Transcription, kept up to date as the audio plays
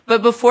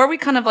But before we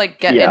kind of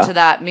like get into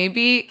that,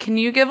 maybe can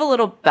you give a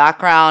little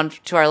background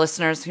to our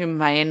listeners who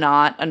may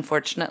not,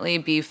 unfortunately,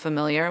 be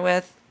familiar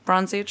with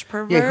Bronze Age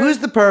pervert? Yeah, who's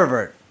the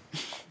pervert?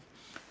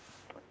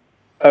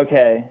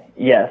 Okay,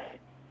 yes.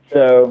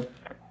 So,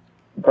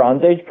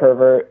 Bronze Age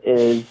pervert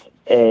is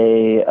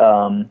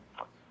an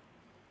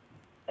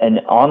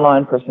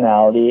online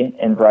personality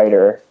and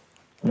writer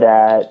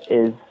that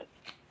is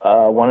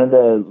one of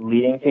the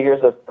leading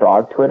figures of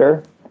Frog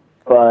Twitter,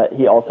 but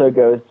he also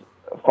goes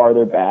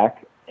farther back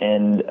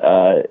and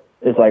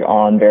is like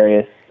on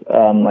various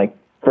like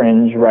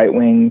fringe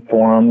right-wing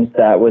forums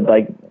that would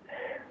like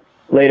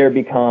later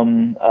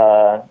become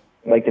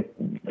like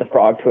the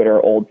Frog Twitter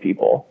old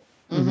people.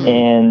 Mm-hmm.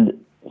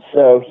 And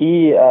so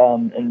he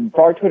and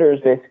Frog Twitter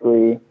is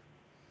basically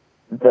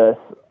this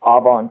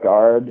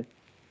avant-garde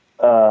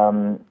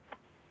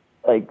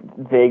like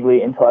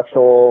vaguely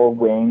intellectual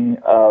wing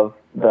of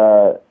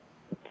the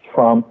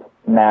Trump,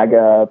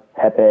 MAGA,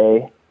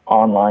 Pepe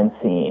online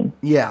scene.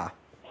 Yeah.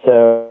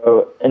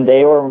 So, and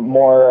they were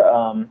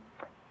more,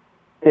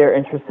 they're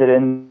interested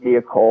in the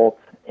occult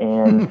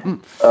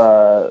and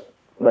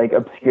like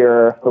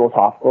obscure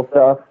philosophical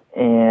stuff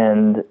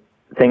and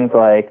things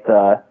like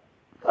the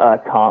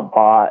Kant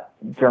bot,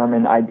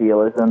 German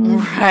idealism,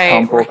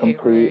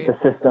 the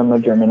system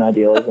of German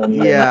idealism.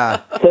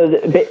 Yeah. So,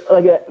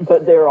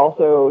 but they're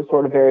also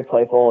sort of very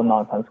playful and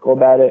nonsensical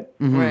about it.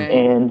 Mm-hmm. Right.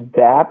 And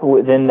BAP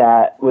within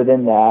that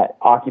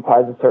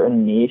occupies a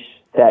certain niche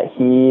that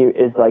he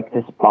is like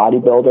this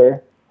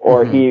bodybuilder,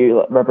 or he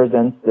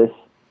represents this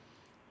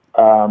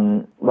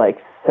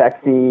like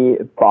sexy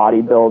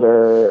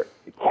bodybuilder,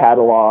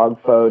 catalog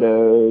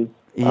photos,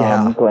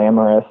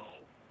 glamorous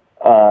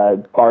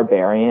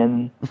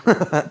barbarian,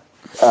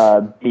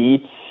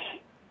 beach.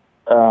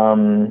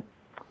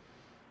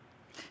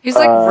 He's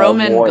like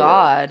Roman warrior.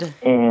 god,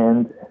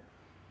 and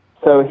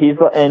so he's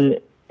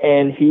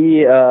and he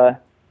has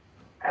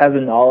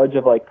a knowledge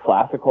of like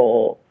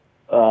classical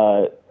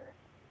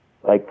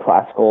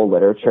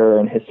literature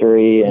and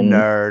history and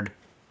nerd.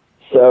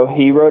 So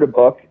he wrote a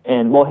book,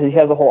 and he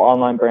has a whole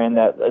online brand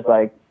that is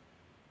like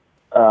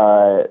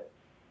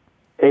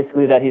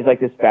basically that he's like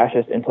this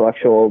fascist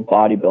intellectual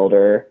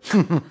bodybuilder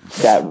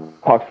that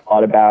talks a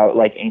lot about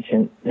like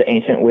the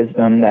ancient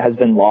wisdom that has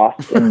been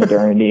lost in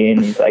modernity,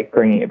 and he's like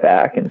bringing it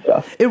back and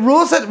stuff. It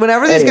rules that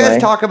whenever these guys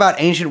talk about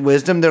ancient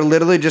wisdom, they're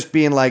literally just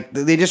being like,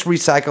 they just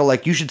recycle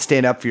like, you should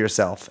stand up for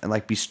yourself and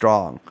like be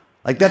strong.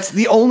 Like that's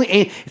the only,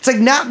 it's like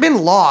not been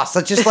lost.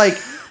 That's just like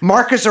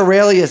Marcus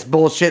Aurelius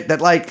bullshit that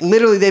like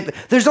literally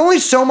there's only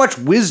so much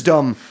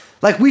wisdom.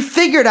 Like we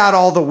figured out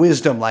all the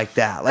wisdom like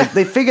that. Like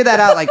they figured that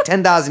out like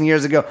 10,000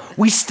 years ago.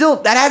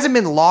 That hasn't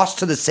been lost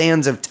to the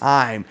sands of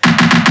time.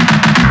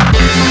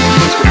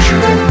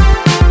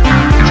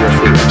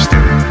 Jeffrey Epstein.